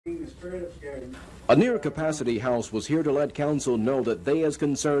A near-capacity house was here to let council know that they, as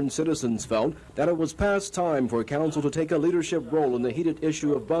concerned citizens, felt that it was past time for council to take a leadership role in the heated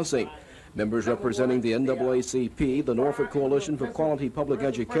issue of busing. Members representing the NAACP, the Norfolk Coalition for Quality Public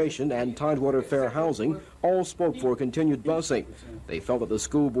Education, and Tidewater Fair Housing all spoke for continued busing. They felt that the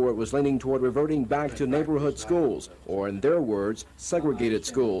school board was leaning toward reverting back to neighborhood schools, or in their words, segregated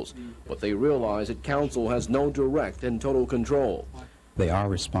schools. But they realize that council has no direct and total control. They are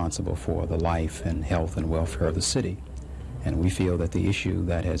responsible for the life and health and welfare of the city. And we feel that the issue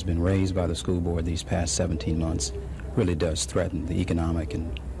that has been raised by the school board these past 17 months really does threaten the economic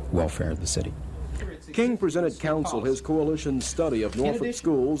and welfare of the city. King presented council his coalition's study of Norfolk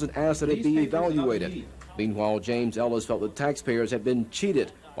schools and asked that it be evaluated. Meanwhile, James Ellis felt that taxpayers had been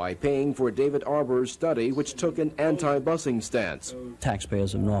cheated by paying for David Arbor's study, which took an anti-busing stance.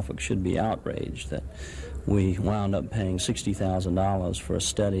 Taxpayers of Norfolk should be outraged that we wound up paying $60,000 for a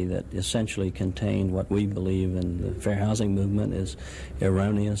study that essentially contained what we believe in the fair housing movement is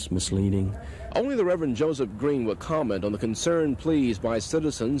erroneous, misleading. Only the Reverend Joseph Green would comment on the concern pleas by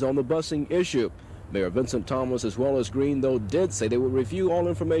citizens on the busing issue. Mayor Vincent Thomas, as well as Green, though, did say they would review all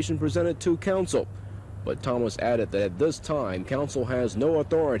information presented to council. But Thomas added that at this time, council has no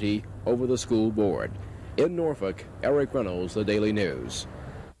authority over the school board. In Norfolk, Eric Reynolds, The Daily News.